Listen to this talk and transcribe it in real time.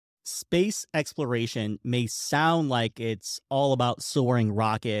Space exploration may sound like it's all about soaring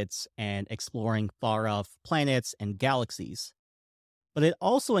rockets and exploring far off planets and galaxies, but it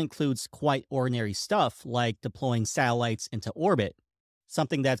also includes quite ordinary stuff like deploying satellites into orbit,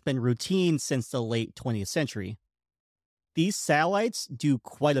 something that's been routine since the late 20th century. These satellites do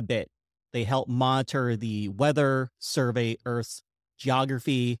quite a bit. They help monitor the weather, survey Earth's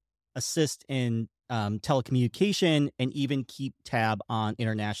geography, assist in telecommunication, and even keep tab on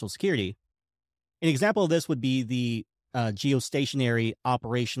international security. An example of this would be the geostationary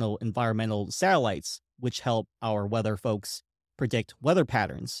operational environmental satellites, which help our weather folks predict weather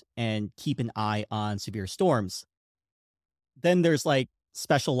patterns and keep an eye on severe storms. Then there's like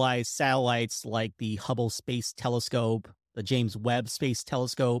specialized satellites like the Hubble Space Telescope, the James Webb Space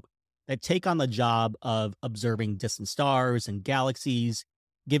Telescope, that take on the job of observing distant stars and galaxies,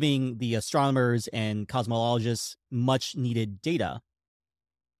 giving the astronomers and cosmologists much needed data.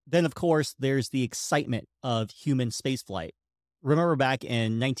 Then, of course, there's the excitement of human spaceflight. Remember back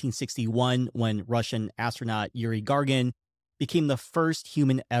in 1961 when Russian astronaut Yuri Gagarin became the first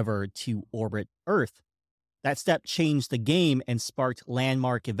human ever to orbit Earth? That step changed the game and sparked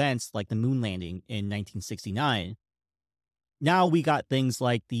landmark events like the moon landing in 1969. Now we got things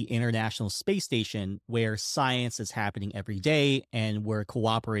like the International Space Station, where science is happening every day and we're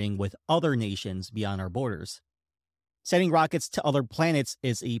cooperating with other nations beyond our borders. Sending rockets to other planets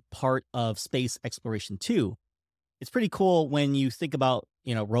is a part of space exploration too. It's pretty cool when you think about,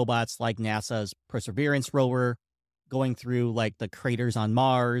 robots like NASA's Perseverance rover going through like the craters on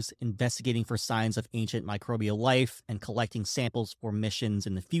Mars, investigating for signs of ancient microbial life and collecting samples for missions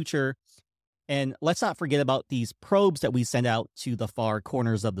in the future. And let's not forget about these probes that we send out to the far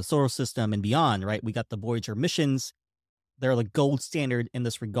corners of the solar system and beyond, right? We got the Voyager missions. They're the gold standard in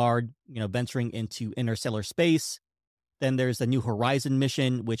this regard, venturing into interstellar space. Then there's the New Horizon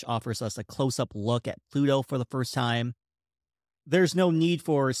mission, which offers us a close up look at Pluto for the first time. There's no need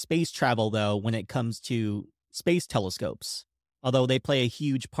for space travel, though, when it comes to space telescopes, although they play a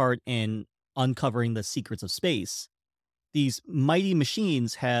huge part in uncovering the secrets of space. These mighty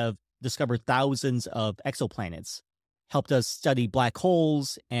machines have discovered thousands of exoplanets, helped us study black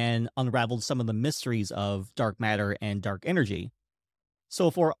holes, and unraveled some of the mysteries of dark matter and dark energy. So,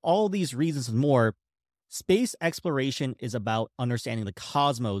 for all these reasons and more, space exploration is about understanding the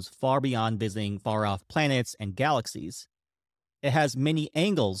cosmos far beyond visiting far off planets and galaxies. It has many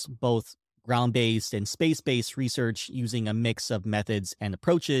angles, both ground based and space based research using a mix of methods and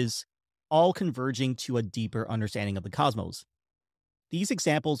approaches, all converging to a deeper understanding of the cosmos. These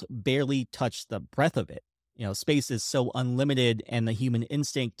examples barely touch the breadth of it. Space is so unlimited, and the human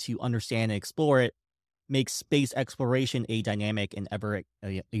instinct to understand and explore it makes space exploration a dynamic and ever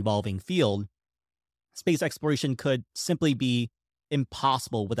evolving field. Space exploration could simply be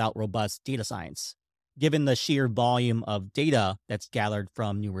impossible without robust data science, given the sheer volume of data that's gathered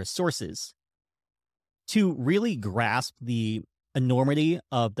from numerous sources. To really grasp the enormity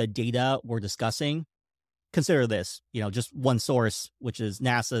of the data we're discussing, consider this, just one source, which is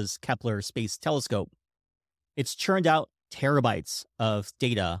NASA's Kepler Space Telescope. It's churned out terabytes of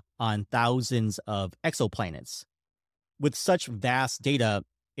data on thousands of exoplanets. With such vast data,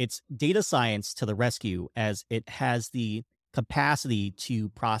 it's data science to the rescue, as it has the capacity to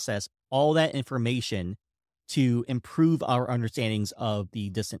process all that information to improve our understandings of the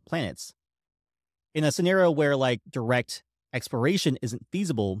distant planets. In a scenario where like direct exploration isn't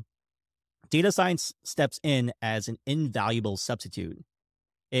feasible, data science steps in as an invaluable substitute.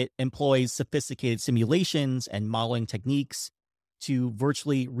 It employs sophisticated simulations and modeling techniques to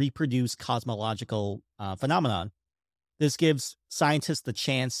virtually reproduce cosmological phenomenon. This gives scientists the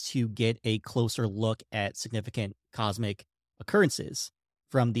chance to get a closer look at significant cosmic occurrences,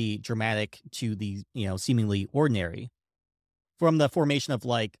 from the dramatic to the, seemingly ordinary. From the formation of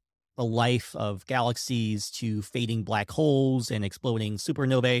like the life of galaxies to fading black holes and exploding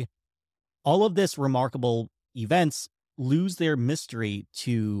supernovae, all of this remarkable events lose their mystery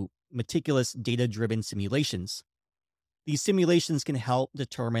to meticulous data-driven simulations. These simulations can help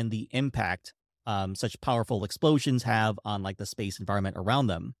determine the impact such powerful explosions have on like the space environment around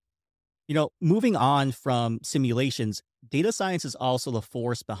them. Moving on from simulations, data science is also the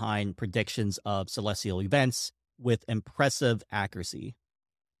force behind predictions of celestial events with impressive accuracy.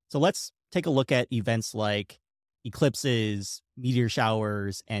 So let's take a look at events like eclipses, meteor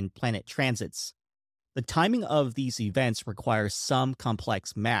showers, and planet transits. The timing of these events requires some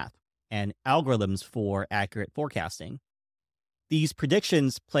complex math and algorithms for accurate forecasting. These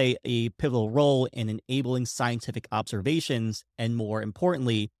predictions play a pivotal role in enabling scientific observations and, more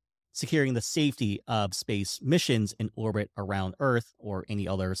importantly, securing the safety of space missions in orbit around Earth or any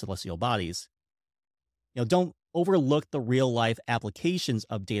other celestial bodies. Don't overlook the real life applications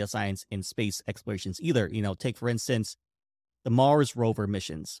of data science in space explorations either. Take for instance the Mars rover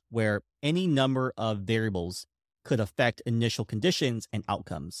missions, where any number of variables could affect initial conditions and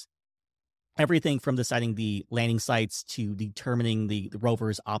outcomes. Everything from deciding the landing sites to determining the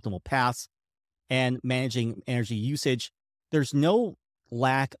rover's optimal paths and managing energy usage. There's no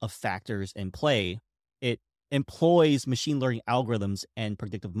lack of factors in play. It employs machine learning algorithms and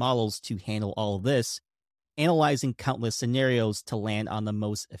predictive models to handle all of this, analyzing countless scenarios to land on the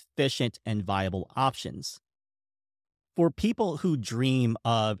most efficient and viable options. For people who dream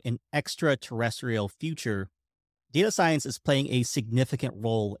of an extraterrestrial future, data science is playing a significant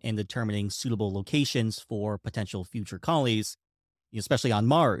role in determining suitable locations for potential future colonies, especially on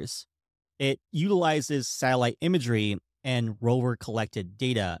Mars. It utilizes satellite imagery and rover collected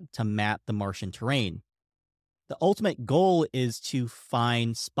data to map the Martian terrain. The ultimate goal is to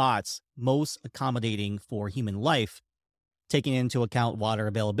find spots most accommodating for human life, taking into account water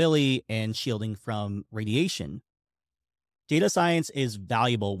availability and shielding from radiation. Data science is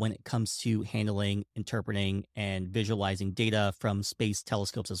valuable when it comes to handling, interpreting, and visualizing data from space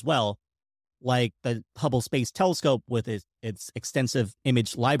telescopes as well, like the Hubble Space Telescope with its extensive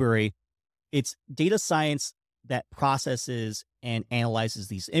image library. It's data science that processes and analyzes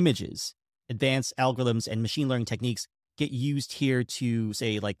these images. Advanced algorithms and machine learning techniques get used here to,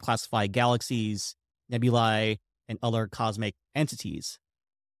 say, like classify galaxies, nebulae, and other cosmic entities.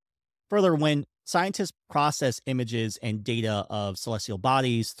 Further, when scientists process images and data of celestial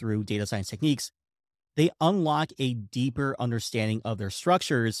bodies through data science techniques, they unlock a deeper understanding of their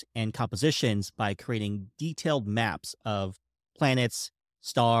structures and compositions by creating detailed maps of planets,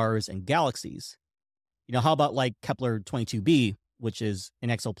 stars, and galaxies. How about like Kepler 22b, which is an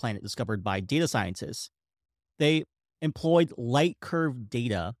exoplanet discovered by data scientists? They employed light curve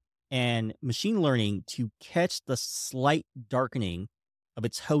data and machine learning to catch the slight darkening of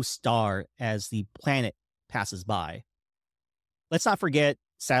its host star as the planet passes by. Let's not forget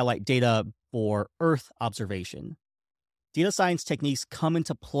satellite data for Earth observation. Data science techniques come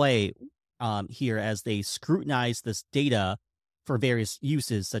into play here as they scrutinize this data for various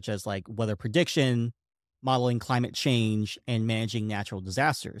uses, such as like weather prediction, modeling climate change, and managing natural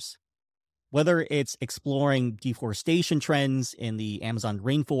disasters. Whether it's exploring deforestation trends in the Amazon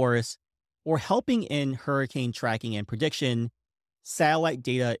rainforest or helping in hurricane tracking and prediction, satellite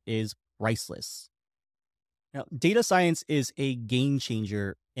data is priceless. Now, data science is a game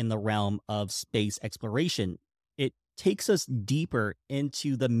changer in the realm of space exploration. It takes us deeper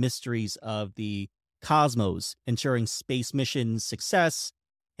into the mysteries of the cosmos, ensuring space missions' success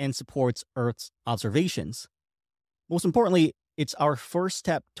and supports Earth's observations. Most importantly, it's our first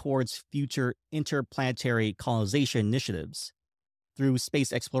step towards future interplanetary colonization initiatives. Through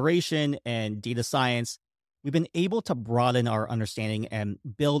space exploration and data science, we've been able to broaden our understanding and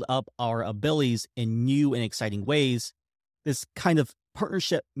build up our abilities in new and exciting ways. This kind of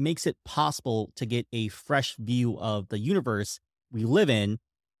partnership makes it possible to get a fresh view of the universe we live in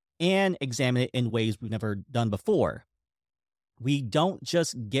and examine it in ways we've never done before. We don't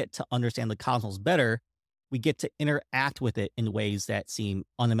just get to understand the cosmos better, we get to interact with it in ways that seem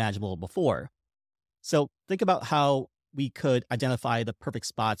unimaginable before. So think about how we could identify the perfect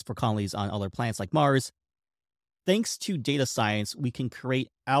spots for colonies on other planets like Mars. Thanks to data science, we can create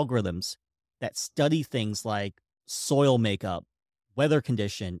algorithms that study things like soil makeup, weather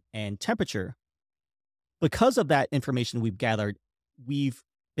condition, and temperature. Because of that information we've gathered, we've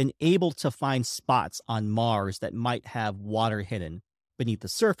been able to find spots on Mars that might have water hidden beneath the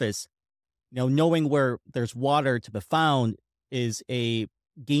surface. Knowing where there's water to be found is a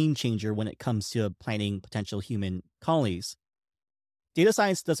game changer when it comes to planning potential human colonies. Data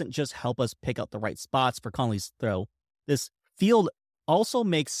science doesn't just help us pick out the right spots for colonies, though. This field also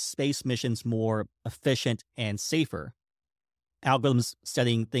makes space missions more efficient and safer. Algorithms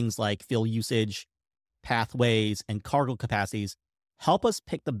studying things like fuel usage, pathways, and cargo capacities help us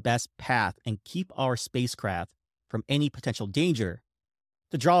pick the best path and keep our spacecraft from any potential danger.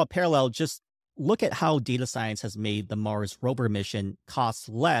 To draw a parallel, just look at how data science has made the Mars rover mission cost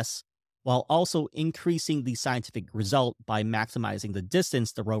less while also increasing the scientific result by maximizing the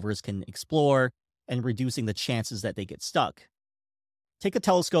distance the rovers can explore and reducing the chances that they get stuck. Take a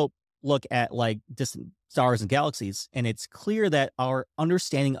telescope look at like distant stars and galaxies, and it's clear that our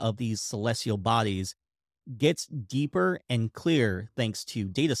understanding of these celestial bodies gets deeper and clearer thanks to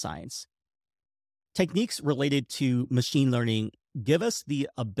data science. Techniques related to machine learning give us the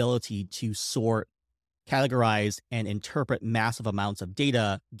ability to sort categorize, and interpret massive amounts of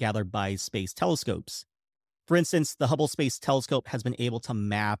data gathered by space telescopes. For instance, the Hubble Space Telescope has been able to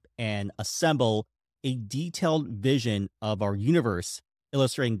map and assemble a detailed vision of our universe,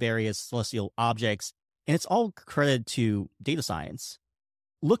 illustrating various celestial objects, and it's all credited to data science.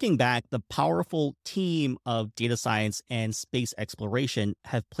 Looking back, the powerful team of data science and space exploration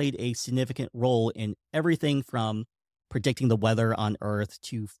have played a significant role in everything from predicting the weather on Earth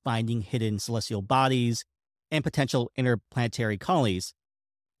to finding hidden celestial bodies and potential interplanetary colonies.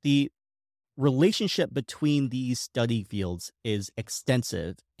 The relationship between these study fields is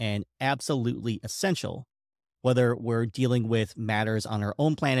extensive and absolutely essential, whether we're dealing with matters on our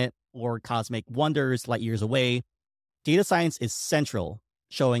own planet or cosmic wonders light years away. Data science is central,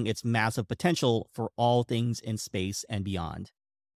 showing its massive potential for all things in space and beyond.